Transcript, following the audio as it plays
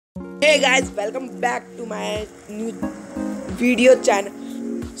Hey guys, welcome back to my new video channel.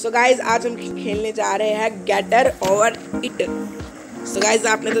 So guys, आज हम खेलने जा रहे हैं गेटर और इट। So guys,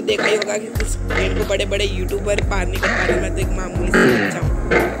 आपने तो देखा ही होगा कि इस गेम को बड़े बड़े यूट्यूबर पार नहीं कर पा रहे, मैं तो एक मामूली से बच्चा हूँ।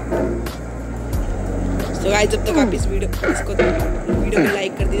 So guys, जब तक आप इस वीडियो को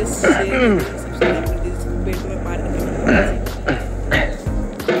लाइक कर दीजिए, शेयर कर दीजिए, सब्सक्राइब कर दीजिए, पेट में पार करने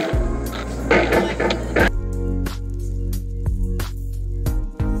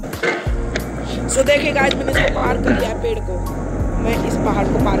तो देखिए गाइस, मैंने इसको पार कर लिया पेड़ को। मैं इस पहाड़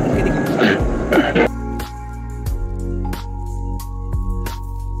को पार करके दिखाता हूँ।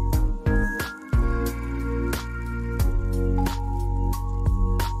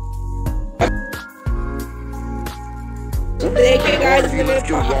 देखिए गाइस, मैंने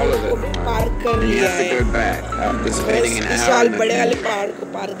पहाड़ को पार कर लिया है। इस साल बड़े वाले पहाड़ को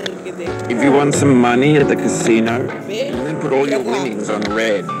पार करके देख। If you won some money at the casino, you then put all your winnings on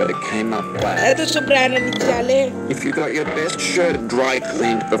red, but it came up black. तो चुप रहना नीचे। If you got your best shirt dry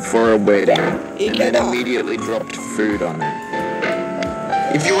cleaned before a wedding, and then immediately dropped food on it.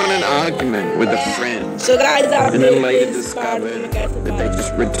 If you won an argument with a friend, and then later discovered that they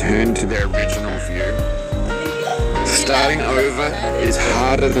just returned to their original view. Starting over is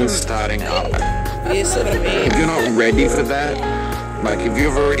harder than starting up. If you're not ready for that, like if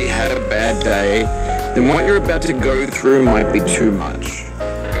you've already had a bad day, then what you're about to go through might be too much.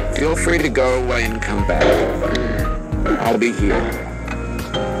 Feel free to go away and come back. I'll be here.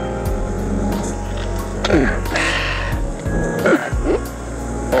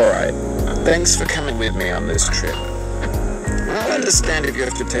 Alright, thanks for coming with me on this trip. I'll understand if you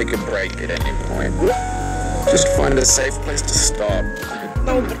have to take a break at any point. Just find a safe place to stop.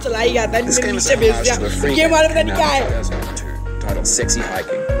 This game is homage to a free game in 2002 titled Sexy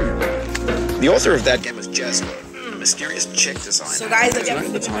Hiking. The author of that game was Jasper, a mysterious Czech designer who's known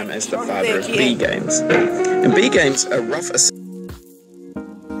at the time as the father of B games. And B games are rough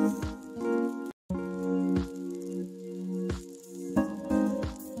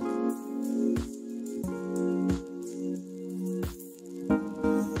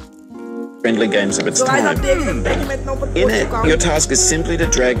friendly games of its time. In it, your task is simply to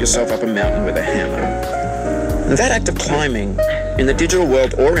drag yourself up a mountain with a hammer. And that act of climbing, in the digital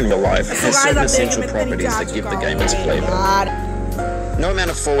world or in real life, has certain essential properties that give the game its flavor. No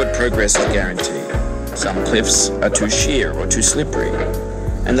amount of forward progress is guaranteed. Some cliffs are too sheer or too slippery.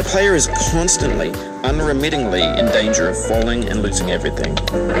 And the player is constantly, unremittingly in danger of falling and losing everything.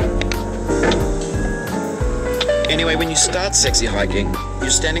 Anyway, when you start Sexy Hiking, you're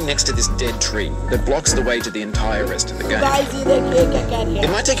standing next to this dead tree that blocks the way to the entire rest of the game. It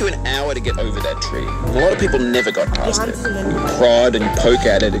might take you an hour to get over that tree. A lot of people never got past it. You prod and you poke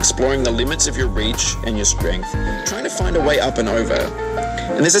at it, exploring the limits of your reach and your strength, trying to find a way up and over.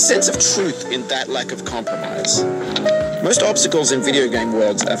 And there's a sense of truth in that lack of compromise. Most obstacles in video game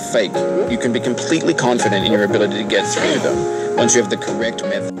worlds are fake. You can be completely confident in your ability to get through them once you have the correct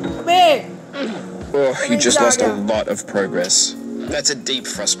method. Oh, you just lost a lot of progress. That's a deep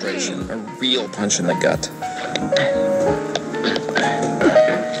frustration, a real punch in the gut.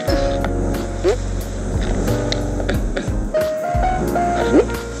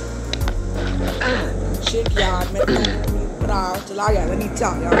 Shit यार, मैं तो चला गया, मैं नीचे आ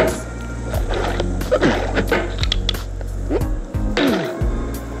गया बस।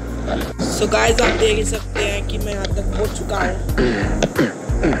 So guys, आप देख सकते हैं कि मैं यहाँ तक पहुँच चुका हूँ।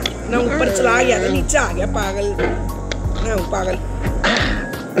 मैं ऊपर चला गया था, नीचे आ गया पागल। मैं हूँ पागल।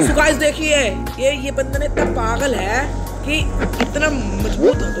 So guys, देखिए ये बंदा ने इतना पागल है कि इतना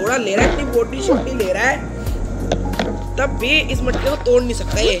मजबूत हथौड़ा ले रहा है, इतनी बोटी शोटी ले रहा है, तब भी इस मटके को तोड़ नहीं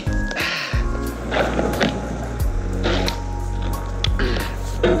सकता ये।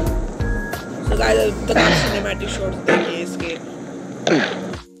 So guys, अब तक आप सिनेमैटिक शॉट्स देखिए इसके।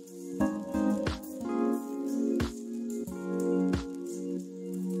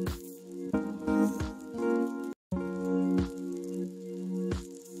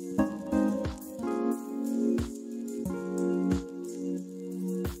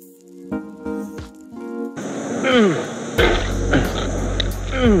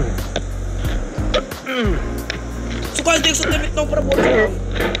 So guys, देख सकते हैं मैं इतना ऊपर पहुंच चुका हूँ।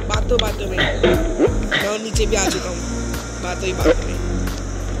 बातों में मैं नीचे भी आ चुका हूँ, बातों में।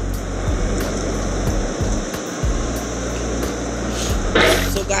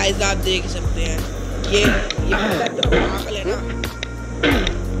 So guys, आप देख सकते हैं ये पागल है ना।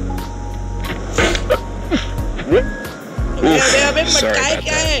 अबे मटकाए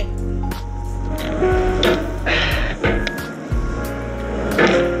क्या है?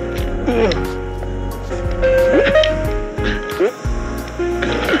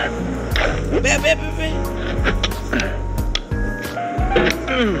 बे बे बे बे।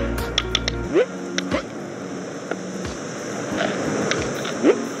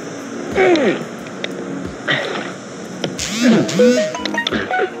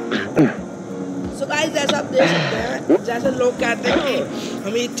 So guys, जैसा आप देख सकते हैं, जैसे लोग कहते हैं कि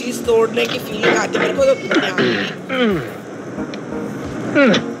हमें ये चीज तोड़ने की फीलिंग आती है, मेरे को तो नहीं आती।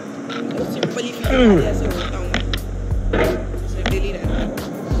 तो सिंपल ही फीलिंग आती है, ऐसे होता हूँ मैं, ऐसे डेली रहता है।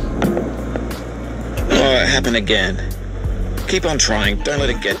 Oh, it happened again. Keep on trying. Don't let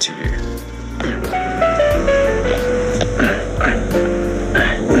it get to you.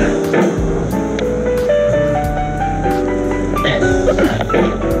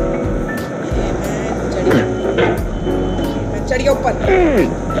 मैं चढ़ गया ऊपर।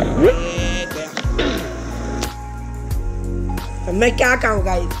 मैं क्या कहूँ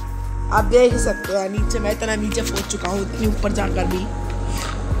गाइस, आप देख ही सकते हो नीचे, मैं इतना नीचे पहुंच चुका हूँ, इतनी ऊपर जाकर भी।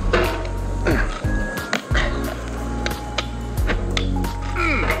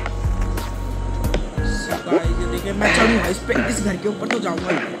 देखिए मैं चढ़ूंगा इस पे, इस घर के ऊपर तो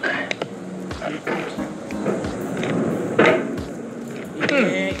जाऊंगा।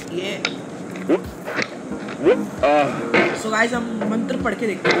 ये सो गाइस हम मंत्र पढ़ के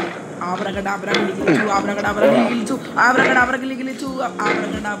देखते हैं। आब्राकडाब्रा गिलिगिलिचू, आब्राकडाब्रा गिलिगिलिचू, आब्राकडाब्रा गिलिगिलिचू,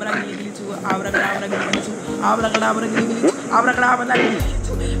 आब्राकडाब्रा गिलिगिलिचू, आब्राकडाब्रा गिलिगिलिचू, आब्राकडाब्रा गिलिगिलिचू, आब्राकडाब्रा गिलिगिलिचू,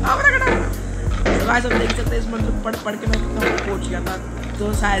 आब्राकडाब्रा। सो गाइस हम देख सकते हैं इस मंत्र पढ़ के मैं कितना पहुंच गया था। तो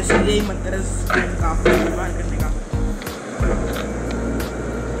शायद से यही मंत्र है इस गेम का बाहर करने का।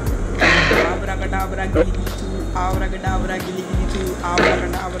 आब्राकडाब्रा गिलिगिलिचू, आब्राकडाब्रा गिलिगिलिचू,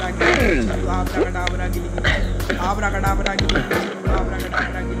 आब्राकडाब्रा गिलिगिलिचू, आब्राकडाब्रा गिलिगिलिचू, आब्राकडाब्रा गिलिगिलिचू,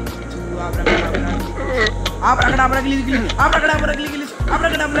 आब्राकडाब्रा गिलिगिलिचू, आब्राकडाब्रा गिलिगिलिचू, आब्राकडाब्रा गिलिगिलिचू,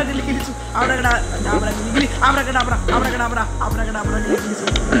 आब्राकडाब्रा गिलिगिलिचू, आब्राकडाब्रा गिलिगिलिचू, आब्राकडाब्रा आब्राकडाब्रा आब्राकडाब्रा गिलिगिलिचू।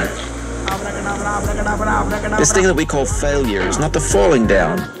 This thing that we call failure is not the falling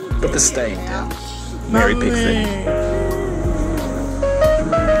down, but the staying down. Mary Pickford.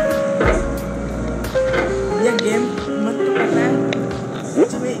 ये गेम मतलब पता है,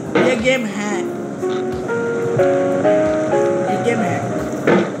 ये गेम है, ये गेम है।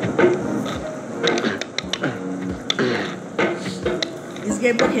 इस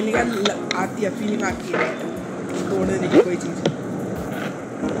गेम को खेलने का आती है, फीलिंग आती है तोड़ने की कोई चीज।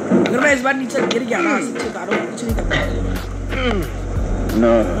 अगर मैं इस बार नीचे गिर गया ना, सच्चे तारों कुछ नहीं कर पाऊंगा।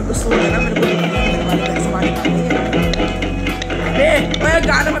 मैं तो सो गया ना, मेरे को मेरे वाले पैसे मारे खाते। ओए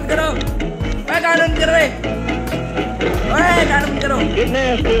गाना मत करो, ओए गाना मत करो, ओए गाना मत करो।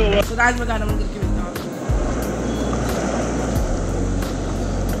 तो गाइस मैं गाना मत करके मिलता हूँ।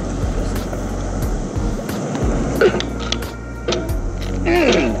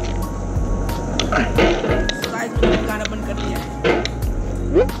 तो गाइस मैंने गाना बंद कर दिया है।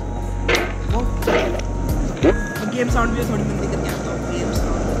 गेम साउंड भी थोड़ी मंदी करके आता हूँ। गेम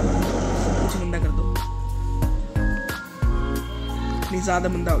साउंड कुछ मंदा कर दो, नहीं ज्यादा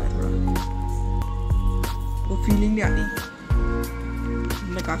मंदा हो गया थोड़ा, वो फीलिंग नहीं आती,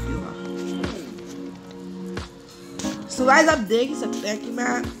 मैं काफी होगा। सो गाइस आप देख ही सकते हैं कि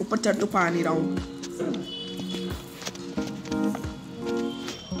मैं ऊपर चढ़ तो पा नहीं रहा हूँ।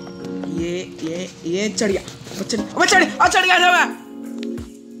 ये चढ़ गया, चढ़ गया था मैं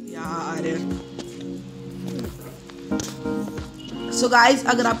यार। सो गाइस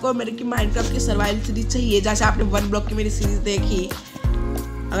अगर आपको मेरे की माइनक्राफ्ट की सर्वाइवल सीरीज चाहिए, जैसे आपने 1 ब्लॉक की मेरी सीरीज देखी,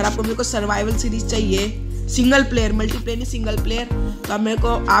 अगर आपको मेरे को सर्वाइवल सीरीज चाहिए, सिंगल प्लेयर, मल्टीप्लेयर नहीं सिंगल प्लेयर, तो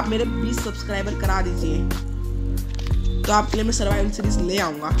आप मेरे 20 सब्सक्राइबर करा दीजिए, तो आपके लिए मैं सर्वाइवल सीरीज ले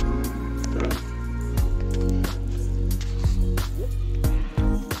आऊंगा।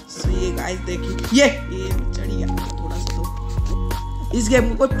 सो ये गाइस देखिए, ये चढ़ गया थोड़ा सा। तो इस गेम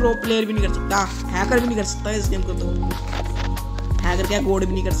को कोई प्रो प्लेयर भी नहीं कर सकता, हैकर भी नहीं कर सकता इस गेम को, तो हैकर क्या गोड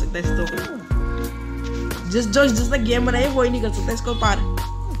भी नहीं कर सकता इसको। जिसने गेम बनाई वो ही नहीं कर सकता इसको पार।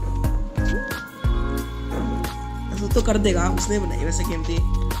 ऐसा तो कर देगा, उसने बनाई वैसे गेम थी।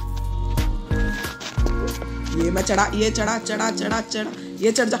 ये मैं चढ़ा, ये चढ़ा,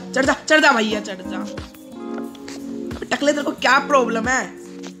 ये चढ़ जा भैया, चढ़ जा। टकले तेरे को क्या प्रॉब्लम है,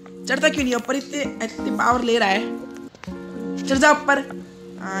 चढ़ता क्यों नहीं ऊपर? इतनी पावर ले रहा है, चढ़ जा ऊपर।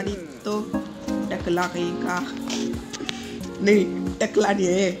 नहीं तो टकला कहीं का, नहीं टकला नहीं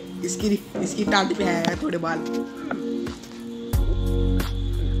है, इसकी टांटी पे है थोड़े बाल।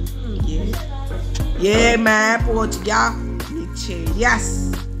 ये मैं पहुंच गया नीचे, यस।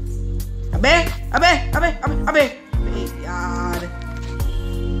 अबे अबे अबे अबे अबे यार,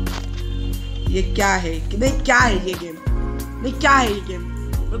 ये क्या है? नहीं क्या है ये गेम? नहीं क्या है ये गेम?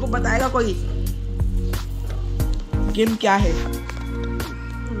 मेरे को बताएगा कोई, गेम क्या है?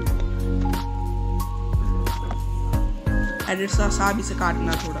 एडिटर साहब इसे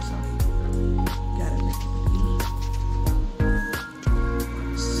काटना थोड़ा सा, क्या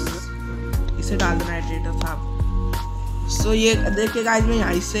इसे डाल देना एडिटर साहब। सो ये देखिए गाइस, मैं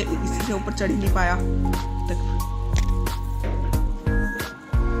यहाँ इसी से ऊपर चढ़ ही नहीं पाया तक।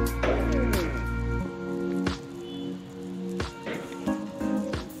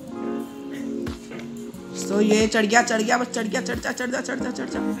 तो ये चढ़ गया बस, चढ़ जा।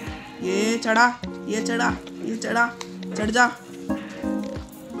 ये चढ़ा, चढ़ जा।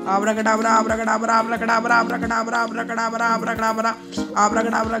 आब्राकडाब्रा, आब्राकडाब्रा, आब्राकडाब्रा, आब्राकडाब्रा, आब्राकडाब्रा, आब्राकडाब्रा,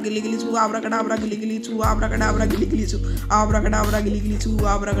 आब्राकडाब्रा, गिली गिली छू, आब्राकडाब्रा, गिली गिली छू, आब्राकडाब्रा, गिली गिली छू, आब्राकडाब्रा, गिली गिली छू,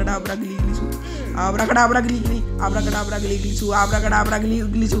 आब्राकडाब्रा, गिली गिली छू, आब्राकडाब्रा, गिली गिली, आब्राकडाब्रा, गिली गिली छू, आब्राकडाब्रा, गिली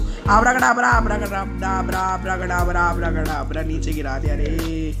गिली छू, आब्राकडाब्रा, आब्राकडाब्रा, आब्राकडाब्रा, आब्राकडाब्रा, नीचे गिरा दिया रे।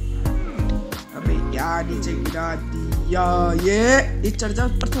 अबे यार नीचे गिरा दिया। ये चढ़ जा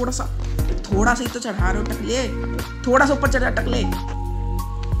ऊपर, थोड़ा सा ही तो चढ़ा रहे हो टकले, थोड़ा सा ऊपर चढ़ जा टकले,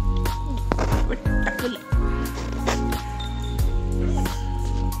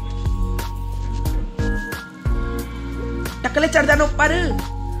 टकले चढ़ जाना ऊपर,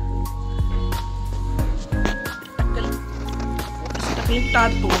 टकले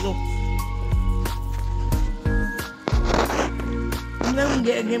टाट तोड़ दो।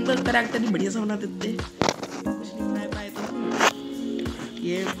 गेम का कैरेक्टर ही बढ़िया सा बना देते, कुछ नहीं बना पाए तो।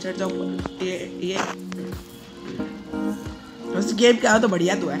 ये चढ़ जाओ ऊपर, ये बस गेम क्या हो तो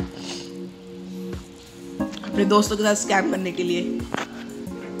बढ़िया तो है, अपने दोस्तों के साथ स्कैम करने के लिए।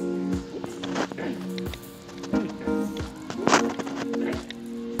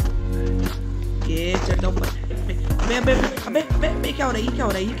 ये चढ़ जाओ ऊपर। अबे क्या हो रहा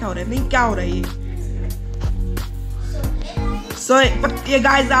है? नहीं क्या हो रहा है? सो ये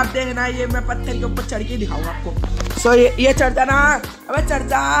गाइस आप देखना, ये मैं पत्थर के ऊपर चढ़ के दिखाऊंगा आपको। सो ये चढ़ जाना, अबे चढ़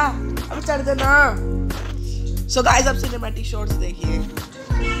जाना। सो गाइस अब सिनेमैटिक शॉट्स देखिए।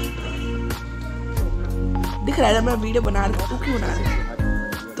 दिख रहा है मैं वीडियो बना रहा हूँ, तू क्यों बना रहा है?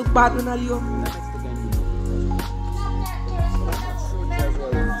 तू बात बना लियो।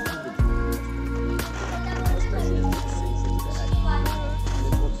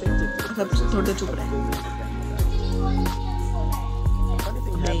 सब थोड़े चुप रहे।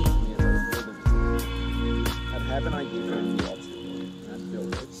 Have an idea for the obstacle and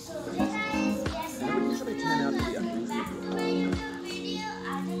build it. And it would usually turn out to be unreasonable.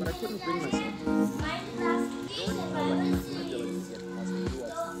 But I couldn't bring myself.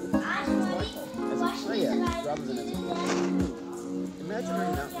 As a player, rather than as a player.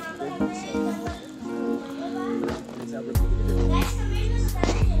 Imaginary mountains build themselves. It's our repetitive.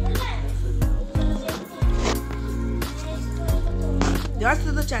 यार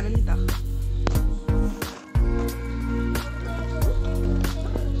तो channel ही था।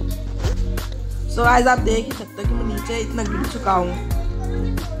 So guys आप देख ही सकते हो कि मैं नीचे इतना गिर चुका हूँ।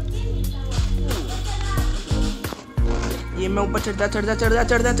 ये मैं ऊपर चढ़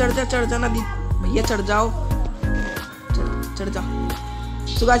जा ना दी भैया, चढ़ जाओ, चढ़ जा।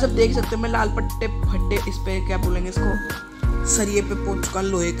 सो गाइस आप देख सकते हो मैं लाल पट्टे फट्टे, इस पे क्या बोलेंगे इसको, सरिये पे पहुंच चुका,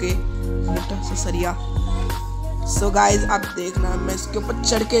 लोहे के मोटा सा सरिया। सो गाइस आप देखना, मैं इसके ऊपर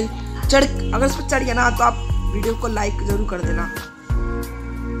अगर इस पर चढ़ गया ना तो आप वीडियो को लाइक जरूर कर देना,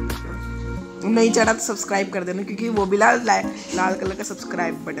 नहीं चढ़ा तो सब्सक्राइब कर देना, क्योंकि वो भी लाल कलर का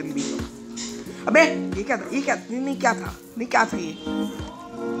सब्सक्राइब बटन भी। अबे ये क्या था ये।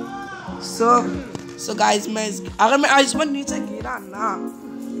 सो गाइस अगर मैं इस पर नीचे गिरा ना,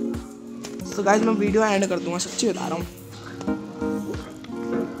 सो गाइस मैं वीडियो एंड कर दूंगा, सच्ची बता रहा हूँ।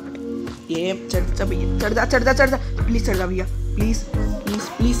 ये चढ़ जा, प्लीज चढ़ जा भैया, प्लीज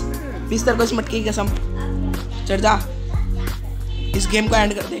तेरे को इस मटके की कसम, चढ़ जा, इस गेम को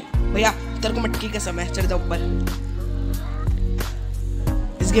एंड कर दे भैया, तेरे को मटकी की कसम है, चढ़ जा ऊपर,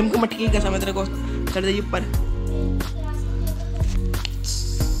 इस गेम को मटकी की कसम है तेरे को, चढ़ जा ऊपर।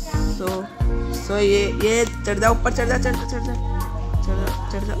 सो ये चढ़ जा ऊपर, चढ़ जा,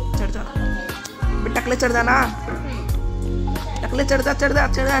 टकले चढ़ जा ना, टकले चढ़ जा, चढ़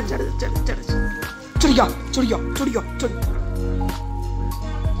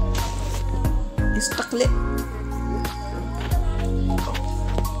इस टकले।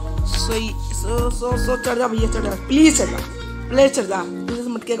 सो चढ़ जा भैया, चढ़ जा, प्लीज चढ़ जा, तुझे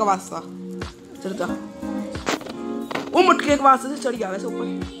मटके का वास्ता, चढ़ जा, वो मटके के वास्ते से चढ़ गया वैसे ऊपर।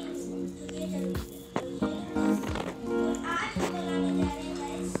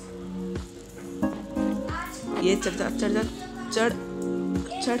 ये चढ़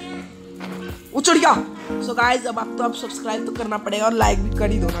वो चढ़ गया। सो गाइस अब आप तो सब्सक्राइब तो करना पड़ेगा और लाइक भी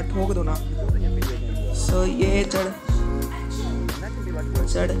कर ही दो ना, ठोक दो ना। सो ये चढ़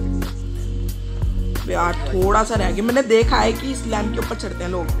यार थोड़ा सा रह गया। मैंने देखा है कि इस लैम्प के ऊपर चढ़ते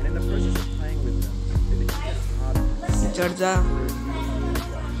हैं लोग। चढ़ जा,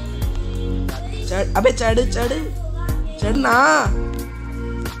 चढ़, अबे चढ़ चढ़ चढ़ ना,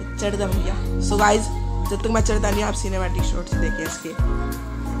 चढ़ जा भैया। सो गाइस जब तक मैं चढ़ता नहीं, आप सिनेमैटिक शॉट्स देखिए इसके,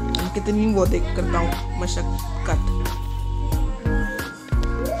 कितनी वो देख करता हूँ मशक्कत।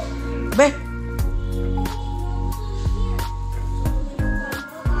 बे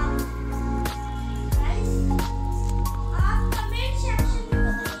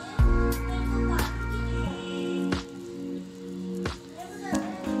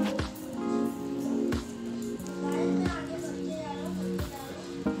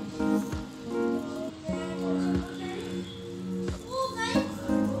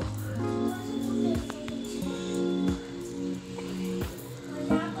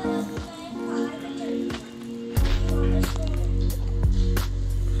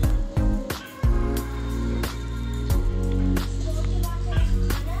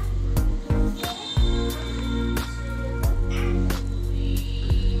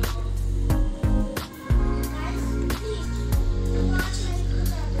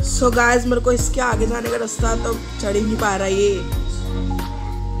सो गाइस मेरे को इसके आगे जाने का रास्ता तो चढ़ ही नहीं पा रहा ये।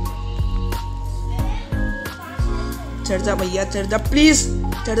 चढ़ जा भैया, चढ़ जा प्लीज,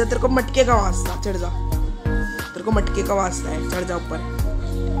 चढ़ जा, तेरे को मटके का वास्ता, चढ़ जा, तेरे को मटके का वास्ता है, चढ़ जा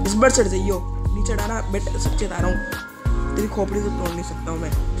ऊपर। इस बार चढ़ जाइयो, नहीं चढ़ा ना बेटा, सच्चे बता रहा हूँ, तेरी खोपड़ी तो तोड़ नहीं सकता हूँ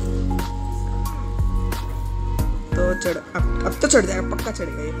मैं। तो चढ़, अब तो चढ़ जाएगा, पक्का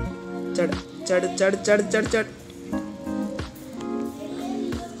चढ़ेगा ये। चढ़ चढ़ चढ़ चढ़ चढ़ चढ़,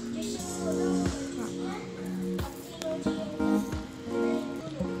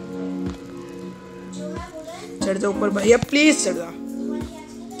 चढ़ जा ऊपर भैया प्लीज, चढ़ जा,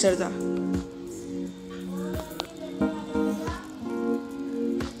 चढ़ जा।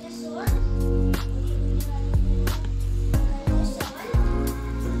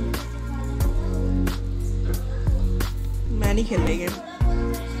 मैं नहीं खेल रही गेम।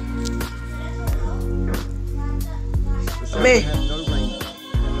 अबे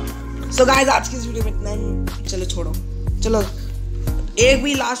सो गाइस आज की इस वीडियो में इतना ही। चलो छोड़ो, चलो एक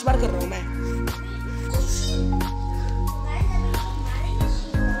भी लास्ट बार कर रहा हूँ मैं।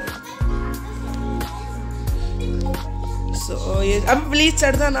 सो ये अब प्लीज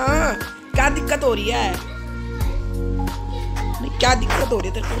चढ़ जा ना, क्या दिक्कत हो रही है, क्या दिक्कत हो रही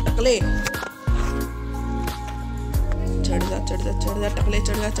है तेरे को टकले। चढ़ जा चढ़ जा चढ़ जा टकले,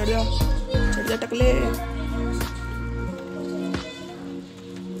 चढ़ जा चढ़ जा चढ़ जा टकले।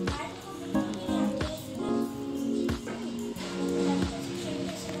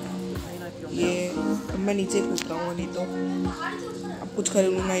 ये अब मैं नीचे कूद रहा हूँ, नहीं तो अब कुछ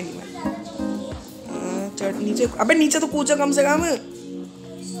करूँगा ही नहीं मैं। चढ़ नीचे, अबे नीचे तो कूचा कम से कम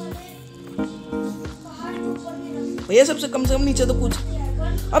भैया, सबसे कम से कम नीचे तो कूच।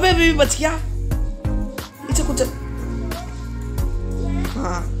 अबे अभी भी बच गया, नीचे कूच।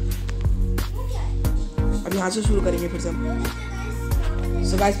 हाँ अब यहाँ से शुरू करेंगे फिर से हम।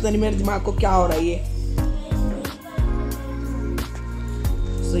 सो गाइस पता नहीं मेरे दिमाग को क्या हो रहा है ये।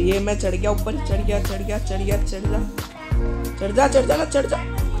 सो ये मैं चढ़ गया ऊपर, चढ़ गया चढ़ गया चढ़ गया, चढ़ जा चढ़ जा चढ़ जा ना, चढ़ जा,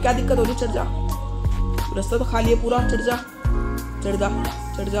 क्या दिक्कत हो रही, चढ़ जा, रास्ता तो खाली है पूरा, चढ़ जा चढ़ जा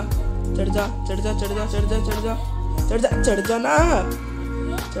चढ़ जा चढ़ जा चढ़ जा चढ़ जा चढ़ जा चढ़ जा चढ़ जा चढ़ जा ना,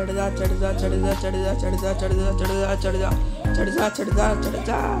 चढ़ जा चढ़ जा चढ़ जा चढ़ जा चढ़ जा चढ़ जा चढ़ जा चढ़ जा चढ़ जा चढ़ जा चढ़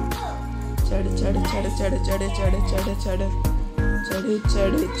जा चढ़ चढ़ चढ़ चढ़ चढ़ चढ़ चढ़ चढ़ चढ़ चढ़ चढ़ चढ़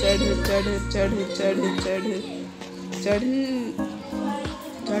चढ़ चढ़ चढ़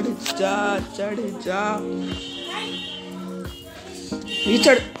चढ़ चढ़ जा चढ़ जा, ये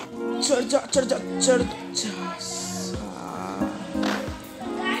चढ़ चढ़ जा चढ़ जा चढ़ जा।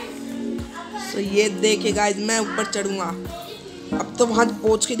 तो ये देखिए गाइस मैं ऊपर चढ़ूंगा, अब तो वहां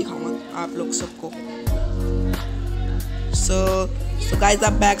पहुंच के दिखाऊंगा आप लोग सबको। सो गाइस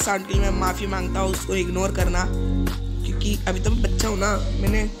आप बैक साउंड के लिए मैं माफ़ी मांगता हूँ, उसको इग्नोर करना, क्योंकि अभी तो मैं बच्चा हूँ ना,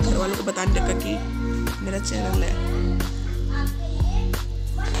 मैंने घर वालों को बता नहीं रखा कि मेरा चैनल है।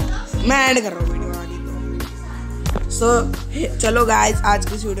 मैं ऐड कर रहा हूँ वीडियो आगे तो। सो चलो गाइस आज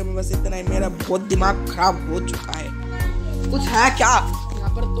की इस वीडियो में बस इतना ही। मेरा बहुत दिमाग खराब हो चुका है, कुछ है क्या यहाँ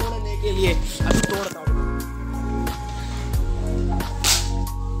पर तोड़ने के लिए, अभी तोड़ता हूँ,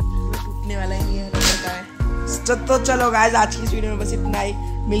 टूटने वाला ही नहीं है, पता है। तो चलो गाइस आज की इस वीडियो में बस इतना ही,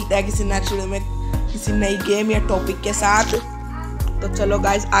 मिलता है किसी नेक्स्ट वीडियो में किसी नई गेम या टॉपिक के साथ। तो चलो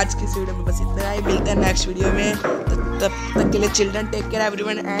गाइस आज की इस वीडियो में बस इतना ही, मिलते हैं नेक्स्ट वीडियो में, तब तक के लिए children take care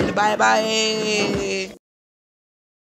everyone and bye bye.